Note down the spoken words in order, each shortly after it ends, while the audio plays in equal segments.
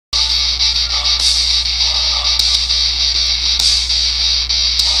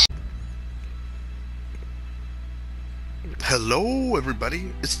Hello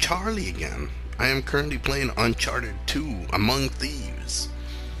everybody, it's Charlie again. I am currently playing Uncharted 2 Among Thieves.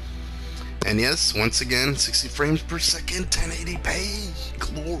 And yes, once again, 60 frames per second, 1080p,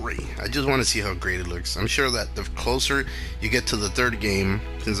 glory. I just want to see how great it looks. I'm sure that the closer you get to the third game,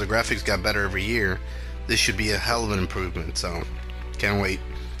 since the graphics got better every year, this should be a hell of an improvement, so can't wait.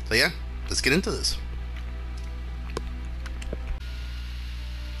 So yeah, let's get into this.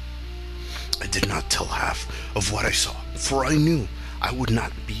 I did not tell half of what I saw, for I knew I would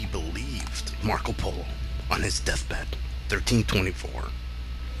not be believed. Marco Polo, on his deathbed, 1324.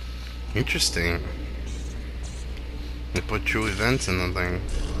 Interesting. They put true events in the thing.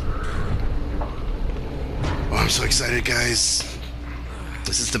 Oh, I'm so excited, guys.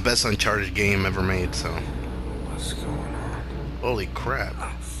 This is the best Uncharted game ever made, so. What's going on? Holy crap.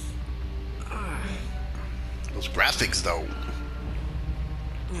 Those graphics, though.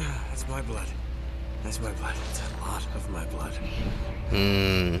 That's my blood. That's my blood. It's a lot of my blood.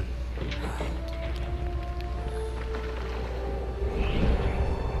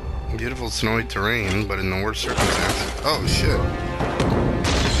 Beautiful snowy terrain, but in the worst circumstances. Oh shit.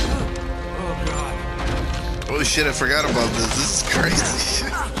 Oh god. Oh shit, I forgot about this. This is crazy.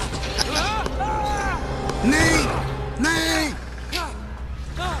 Nate! Nate!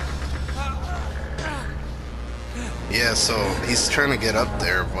 Yeah, so he's trying to get up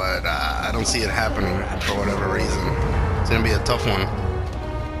there, but I don't see it happening for whatever reason. It's gonna be a tough one.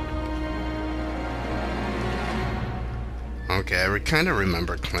 Okay, I kind of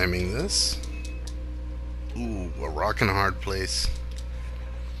remember climbing this. Ooh, a rock and a hard place.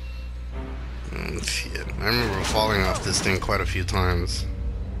 Shit, I remember falling off this thing quite a few times.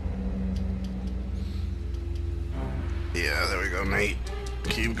 Yeah, there we go, Nate.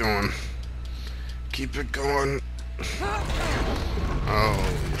 Keep going. Keep it going. Oh,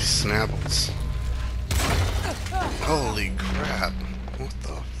 snapples. Holy crap. What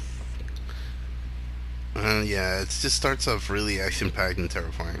the... yeah, it just starts off really action-packed and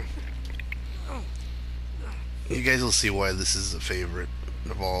terrifying. You guys will see why this is a favorite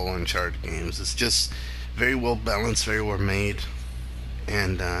of all Uncharted games. It's just very well balanced, very well made,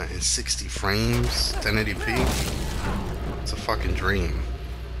 and in 60 frames, 1080p. It's a fucking dream.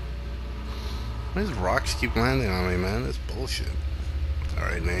 Why does rocks keep landing on me, man? That's bullshit.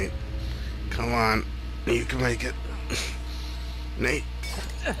 Alright, Nate. Come on. You can make it. Nate.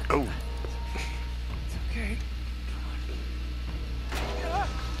 Oh. Okay.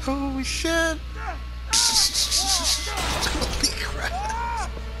 Holy shit. Holy crap.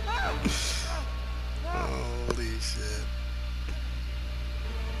 Holy shit.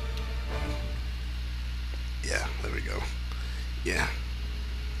 Yeah, there we go. Yeah.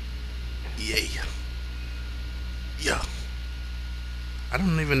 Yay. Yeah. I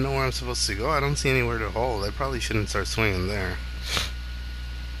don't even know where I'm supposed to go. I don't see anywhere to hold. I probably shouldn't start swinging there.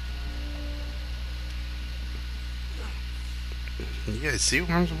 You guys see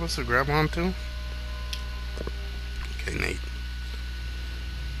where I'm supposed to grab onto? Okay, Nate.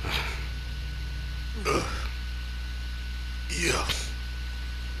 Yeah.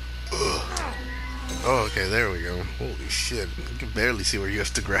 Oh, okay, there we go. Holy shit. You can barely see where you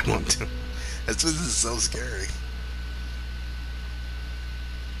have to grab onto. That's what this is so scary.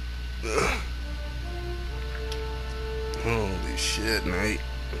 Holy shit, Nate.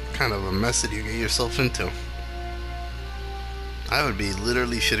 What kind of a mess did you get yourself into? I would be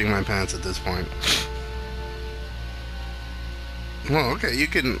literally shitting my pants at this point. Well, okay, you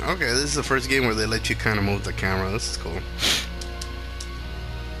can... Okay, this is the first game where they let you kind of move the camera. This is cool.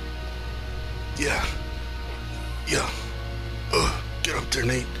 Yeah. Yeah. Get up there,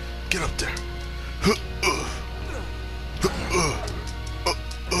 Nate. Get up there.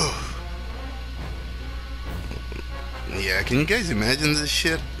 Yeah, can you guys imagine this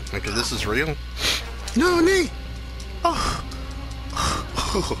shit? Like, if this is real? No, Nate! Oh.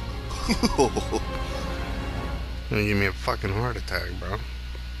 Gonna give me a fucking heart attack, bro.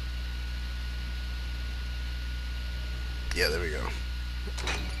 Yeah, there we go.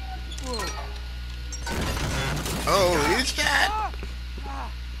 Holy shit! I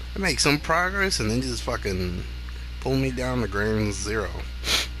make some progress and then just fucking pull me down to ground zero.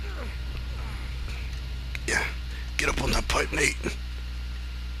 Yeah, get up on that pipe, Nate.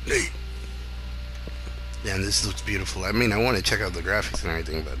 Nate. Yeah, and this looks beautiful. I mean, I want to check out the graphics and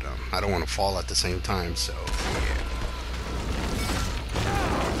everything, but I don't want to fall at the same time, so yeah.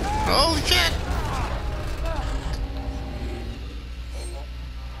 Holy shit!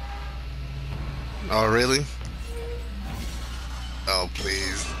 Oh, really? Oh,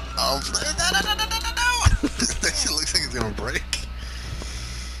 please. Oh, please. No! That shit looks like it's gonna break.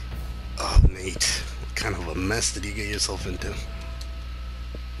 Oh, Nate. kind of a mess did you get yourself into?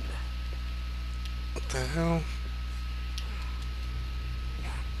 What the hell?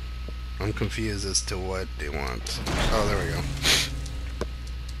 I'm confused as to what they want. Oh, there we go.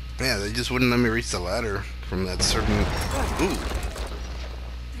 Yeah, they just wouldn't let me reach the ladder from that certain... Ooh.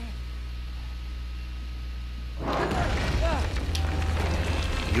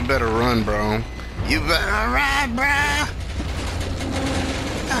 You better run, bro. You better run, bro!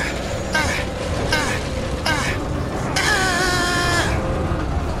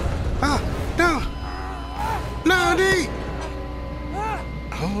 Oh, no! No, D!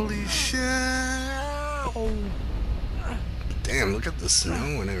 Holy shit! Damn, look at the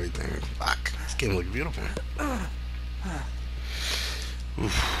snow and everything. Fuck, this game looks beautiful.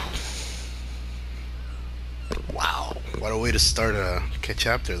 Oof. Wow, what a way to start a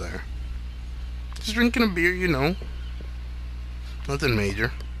chapter there. Just drinking a beer, you know. Nothing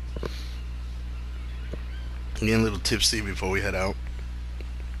major. Getting a little tipsy before we head out.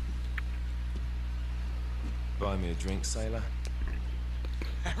 Buy me a drink, sailor.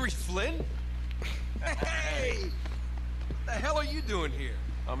 Harry Flynn? Hey! What the hell are you doing here?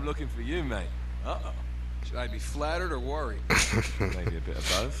 I'm looking for you, mate. Uh-oh. Should I be flattered or worried? Maybe a bit of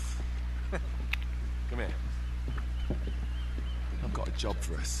both. Come here. I've got a job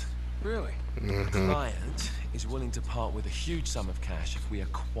for us. Really? The client is willing to part with a huge sum of cash if we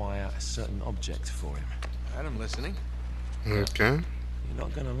acquire a certain object for him. All right, I'm listening. Okay. You're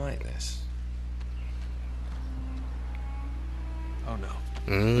not gonna like this. Oh, no.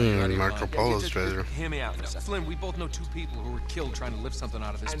 Marco Polo's Just treasure. Hear me out. Flynn, we both know two people who were killed trying to lift something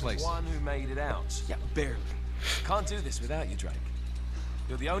out of this And place. one who made it out. Yeah, barely. Can't do this without you, Drake.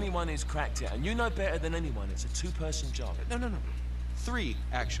 You're the only one who's cracked it, and you know better than anyone. It's a two-person job. No. 3,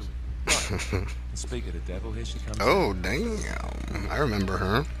 actually. And speak of the devil, here she comes. Oh, damn. I remember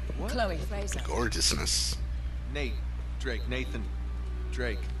her. What? Chloe Fraser. Gorgeousness. Nate. Drake. Nathan.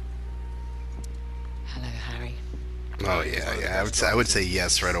 Drake. Hello, Harry. Oh, yeah. I would say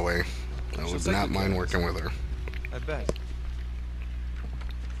yes right away. I would not mind working with her. I bet.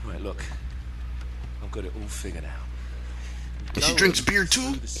 Right, look. I've got it all figured out. And she drinks beer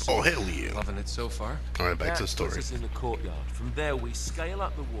too? Oh, hell yeah. Loving it so far. Alright, back to the That story. puts us in the courtyard. From there, we scale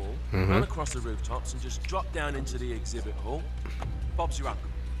up the wall, run across the rooftops, and just drop down into the exhibit hall. Bob's your uncle.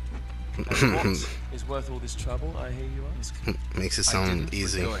 And what is worth all this trouble, I hear you ask? Makes it I sound didn't, but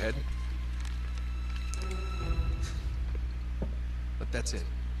easy. Go ahead. But that's it.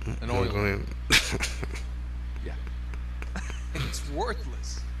 An oil lamp. Yeah. It's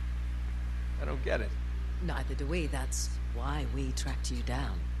worthless. I don't get it. Neither do we. That's why we tracked you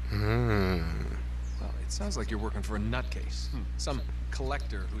down. Well, it sounds like you're working for a nutcase. Some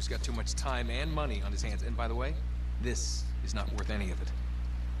collector who's got too much time and money on his hands. And by the way, this is not worth any of it.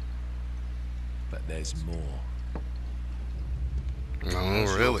 But there's more.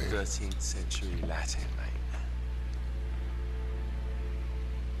 Oh, really? 13th century Latin, mate.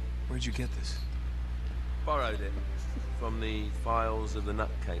 Where'd you get this? Borrowed it from the files of the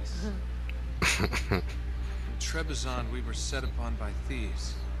nutcase. In Trebizond, we were set upon by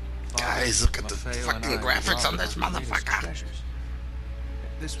thieves. Guys, look at the Maffeo and fucking I graphics on robbed this our greatest motherfucker. treasures.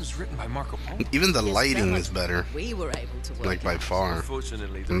 This was written by Marco Polo. Even the Yes, lighting that is much better. We were able to work Like by out. far.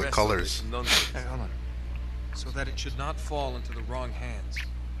 Unfortunately, And the rest colors. of it's nonsense. Hey, hold on. So that it should not fall into the wrong hands,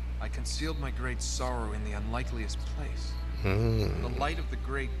 I concealed my great sorrow in the unlikeliest place. The light of the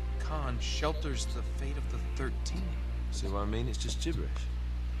great Khan shelters the fate of the 13. See what I mean? It's just gibberish.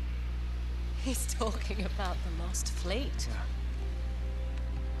 He's talking about the lost fleet.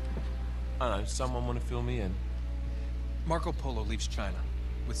 I don't know, someone want to fill me in? Marco Polo leaves China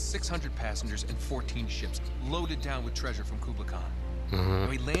with 600 passengers and 14 ships, loaded down with treasure from Kublai Khan. Now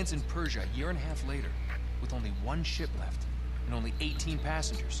he lands in Persia a year and a half later, with only 1 ship left and only 18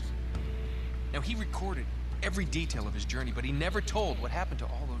 passengers. Now he recorded every detail of his journey, but he never told what happened to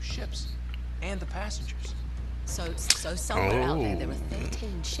all those ships and the passengers. So somewhere out there are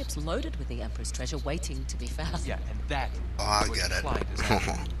 13 ships loaded with the Emperor's treasure waiting to be found. Yeah, and that Oh, I is what get the it. client is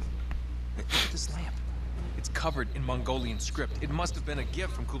after. Look at this lamp. It's covered in Mongolian script. It must have been a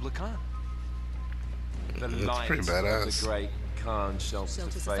gift from Kublai Khan. The It's light pretty of badass. the great Khan shelters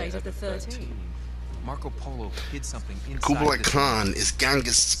the fate of the 13. Marco Polo hid something inside Kublai this Khan lamp. is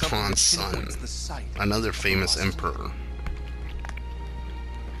Genghis Something that Khan's son. pinpoints the site. Another famous emperor.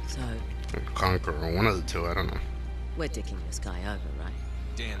 So Or conqueror, one of the two, I don't know. we're dicking this guy over, right?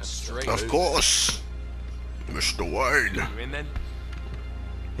 Damn straight. Of course! Mr. Wade. You in then?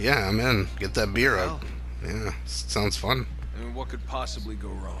 Yeah, I'm in. Get that beer Well. up. Yeah, sounds fun. I mean, what could possibly go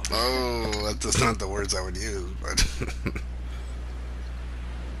wrong? Oh, that's not the words I would use, but...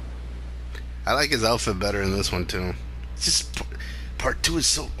 I like his outfit better in this one too. It's just part 2 is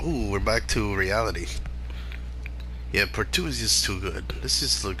so. Ooh, we're back to reality. Yeah, part 2 is just too good. This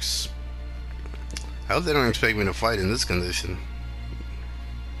just looks. I hope they don't expect me to fight in this condition.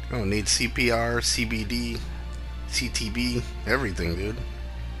 I don't need CPR, CBD, CTB, everything, dude.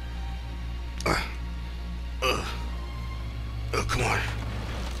 Oh, come on.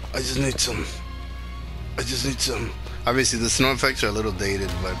 I just need some. Obviously, the snow effects are a little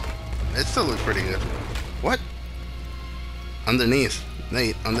dated, but it still looks pretty good. What? Underneath.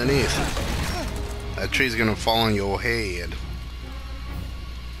 Nate, underneath. That tree's gonna fall on your head.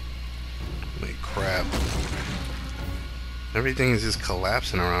 Holy crap. Everything is just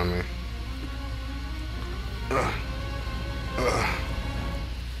collapsing around me.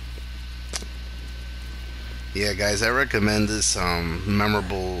 Yeah, guys, I recommend this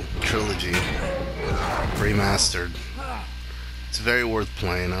memorable trilogy, Remastered. It's very worth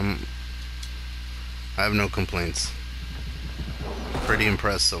playing. I have no complaints. Pretty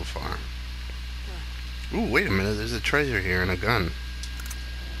impressed so far. Ooh, wait a minute, there's a treasure here and a gun.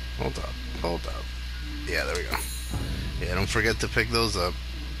 Hold up. Yeah, there we go. Yeah, don't forget to pick those up.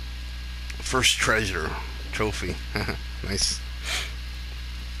 First treasure trophy. Nice.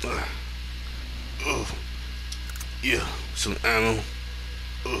 Yeah, some ammo.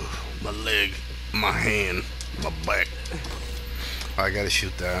 My leg, my hand, my back. Oh, I gotta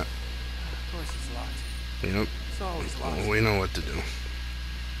shoot that. Of course it's locked. Yep. It's always locked. Well, we know what to do.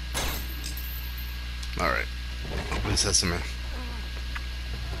 Alright. Open sesame.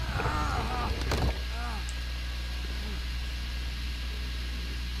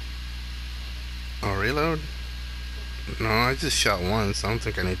 Oh, reload? No, I just shot once. I don't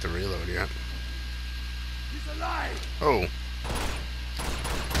think I need to reload yet. He's alive! Oh.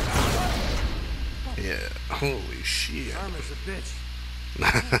 Yeah. Holy shit. Armor's a bitch.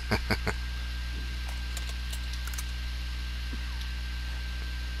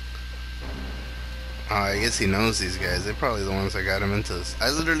 I guess he knows these guys. They're probably the ones that got him into this. I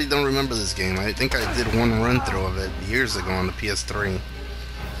literally don't remember this game. I think I did one run through of it years ago on the PS3.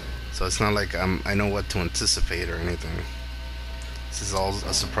 So it's not like I know what to anticipate or anything. This is all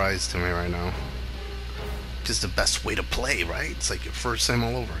a surprise to me right now. Just the best way to play, right? It's like your first time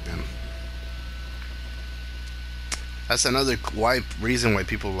all over again. That's another reason why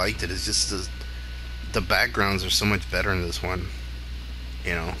people liked it, is just the backgrounds are so much better in this one.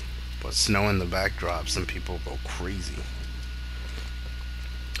 You know, but snow in the backdrops and people go crazy.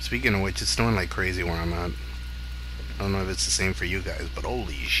 Speaking of which, it's snowing like crazy where I'm at. I don't know if it's the same for you guys, but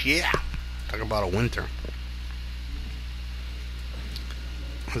holy shit! Talk about a winter.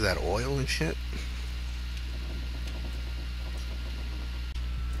 Was that oil and shit?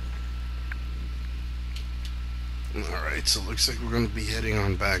 Alright, so it looks like we're going to be heading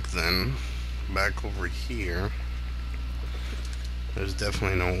on back then. Back over here. There's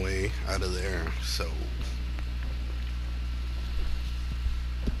definitely no way out of there, so...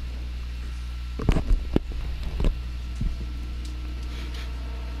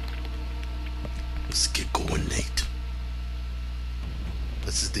 Let's get going, Nate.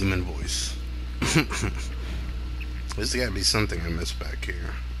 That's his demon voice. There's gotta be something I missed back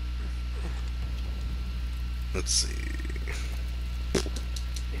here. Let's see.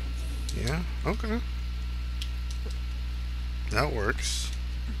 Yeah, okay. That works.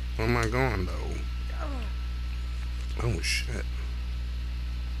 Where am I going, though? Oh, shit.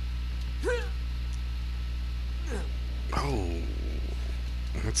 Oh.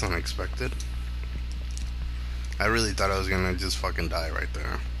 That's unexpected. I really thought I was gonna just fucking die right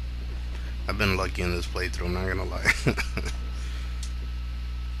there. I've been lucky in this playthrough, I'm not gonna lie.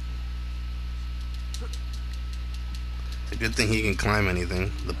 It's a good thing he can climb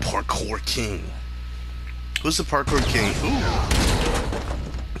anything. The parkour king. Who's the parkour king?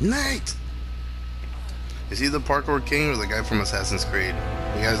 Ooh! Nate! Is he the parkour king or the guy from Assassin's Creed?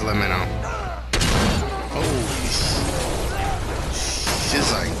 You guys let me know. Holy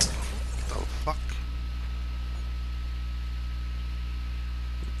shizite. What the fuck?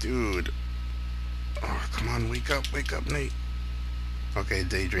 Dude. Oh, come on, wake up, Nate. Okay,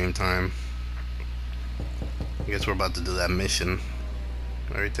 daydream time. I guess we're about to do that mission.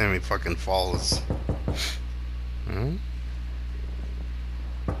 Every time he fucking falls. Hmm?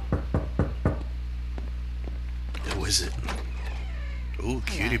 Who is it? Ooh,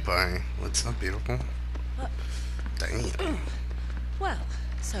 cutie pie. What's up, beautiful? Damn. Well,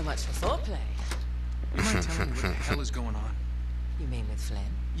 so much for foreplay. You mind telling me what the hell is going on? You mean with Flynn?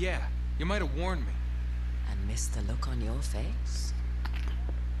 Yeah, you might have warned me. And missed the look on your face?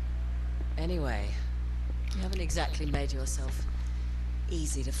 Anyway, you haven't exactly made yourself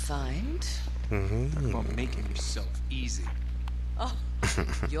Easy to find. Talk about making yourself easy. Oh,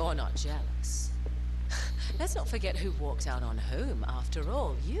 you're not jealous. Let's not forget who walked out on whom. After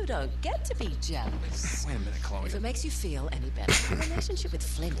all, you don't get to be jealous. Wait a minute, Chloe. If it makes you feel any better, your relationship with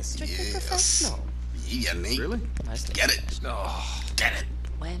Flynn is strictly professional. Yeah, Nate. Really? Mostly. Get it. Oh, Get it.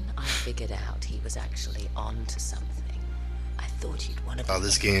 When I figured out he was actually on to something, I thought you'd want to. Oh,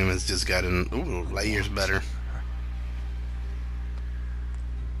 this game has just gotten light years better.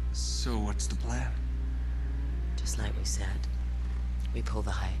 so what's the plan? Just like we said. We pull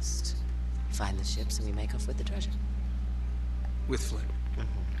the heist, find the ships, and we make off with the treasure. With Flynn.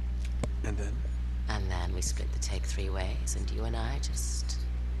 And then? And then we split the take 3 ways, and you and I just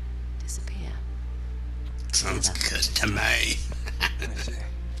disappear. Sounds good to me. I see.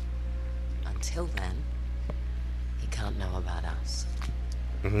 Until then, he can't know about us.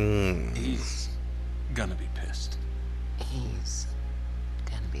 He's gonna be pissed. He's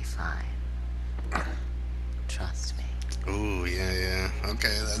gonna be fine. Trust me. Ooh, yeah. Okay,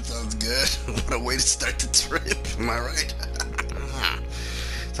 that sounds good. What a way to start the trip. Am I right?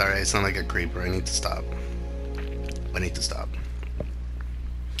 Sorry, I sound like a creeper. I need to stop.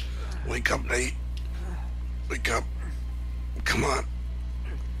 Wake up, Nate. Wake up. Come on.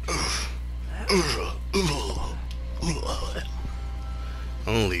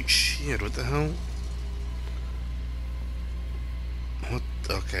 Holy shit, what the hell? What?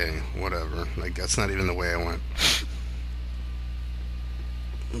 Okay, whatever. Like, that's not even the way I went.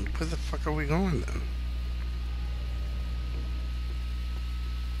 Where the fuck are we going then?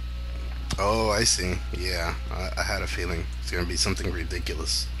 Oh, I see. Yeah, I had a feeling it's gonna be something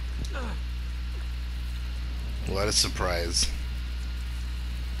ridiculous. What a surprise.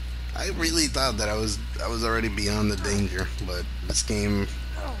 I really thought that I was already beyond the danger, but this game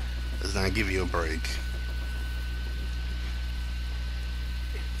does not give you a break.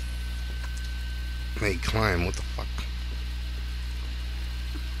 Hey, climb, what the fuck?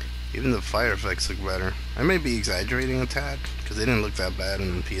 Even the fire effects look better. I may be exaggerating a tad, because they didn't look that bad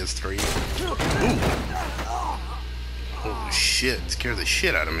in PS3. Ooh. Holy shit, it scared the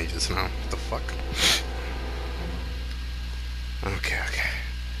shit out of me just now. What the fuck? Okay.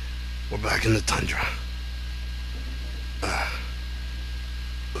 We're back in the tundra.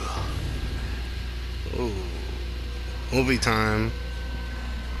 Ooh. Movie time.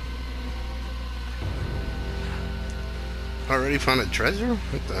 Already found a treasure?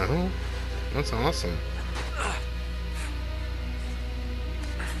 What the hell? That's awesome.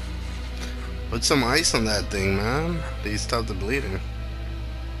 Put some ice on that thing, man. Please stop the bleeding.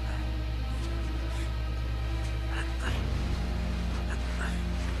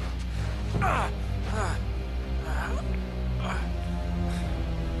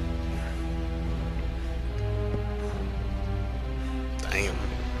 Damn.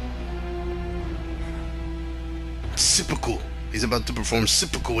 Seppuku. He's about to perform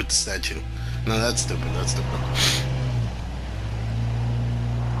seppuku with the statue. No, that's stupid.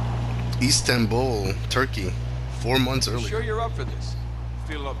 Istanbul, Turkey. 4 months earlier. Sure you're up for this?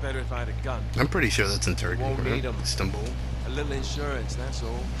 Feel a lot better if I had a gun. I'm pretty sure that's in Turkey. Won't right? need 'em. Istanbul. A little insurance, that's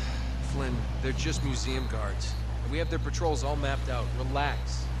all. Flynn, they're just museum guards. And we have their patrols all mapped out.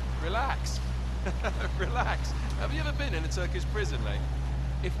 Relax. Relax. Relax. Have you ever been in a Turkish prison, mate?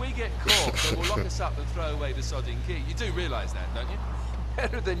 If we get caught, they will lock us up and throw away the sodding key. You do realise that, don't you?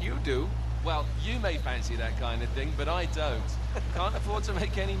 Better than you do. Well, you may fancy that kind of thing, but I don't. Can't afford to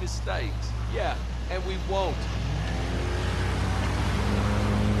make any mistakes. Yeah, and we won't.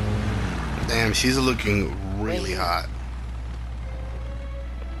 Damn, she's looking really hot.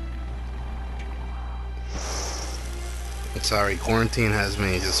 Sorry, quarantine has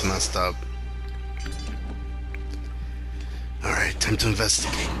me just messed up. Alright, time to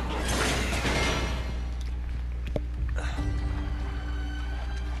investigate.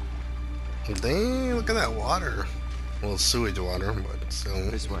 Dang, look at that water. Well, sewage water, but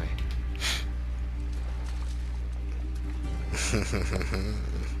still. This way.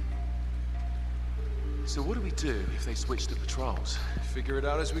 So what do we do if they switch the patrols? Figure it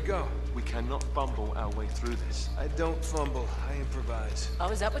out as we go. We cannot fumble our way through this. I don't fumble. I improvise. Oh,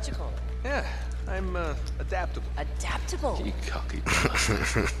 is that what you call it? Yeah, I'm adaptable. Adaptable. You cocky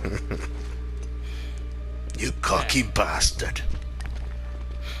bastard. You cocky bastard.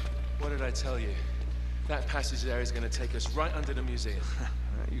 What did I tell you? That passage there is going to take us right under the museum.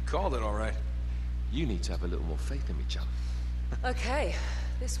 You called it all right. You need to have a little more faith in me, chum. Okay,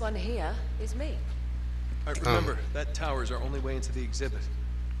 this one here is me. All right, remember, that tower is our only way into the exhibit.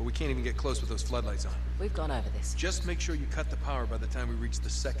 But we can't even get close with those floodlights on. We've gone over this. Just make sure you cut the power by the time we reach the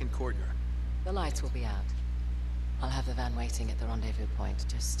second courtyard. The lights will be out. I'll have the van waiting at the rendezvous point.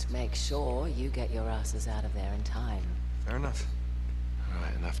 Just make sure you get your asses out of there in time. Fair enough.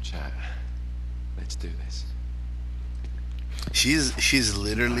 Alright, enough chat. Let's do this. She's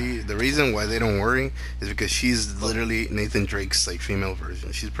literally the reason why they don't worry is because she's literally Nathan Drake's like female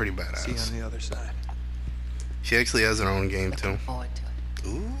version. She's pretty badass. See you on the other side. She actually has her own game too. Forward to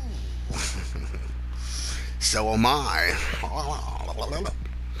it. Ooh. So am I.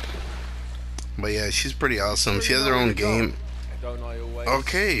 But yeah, she's pretty awesome. She has her own game. Don't I always?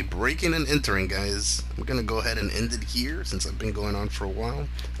 Okay, breaking and entering, guys. I'm gonna go ahead and end it here since I've been going on for a while.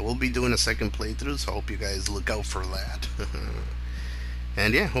 I will be doing a second playthrough, so I hope you guys look out for that.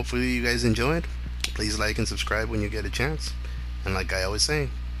 And yeah, hopefully you guys enjoyed. Please like and subscribe when you get a chance. And like I always say,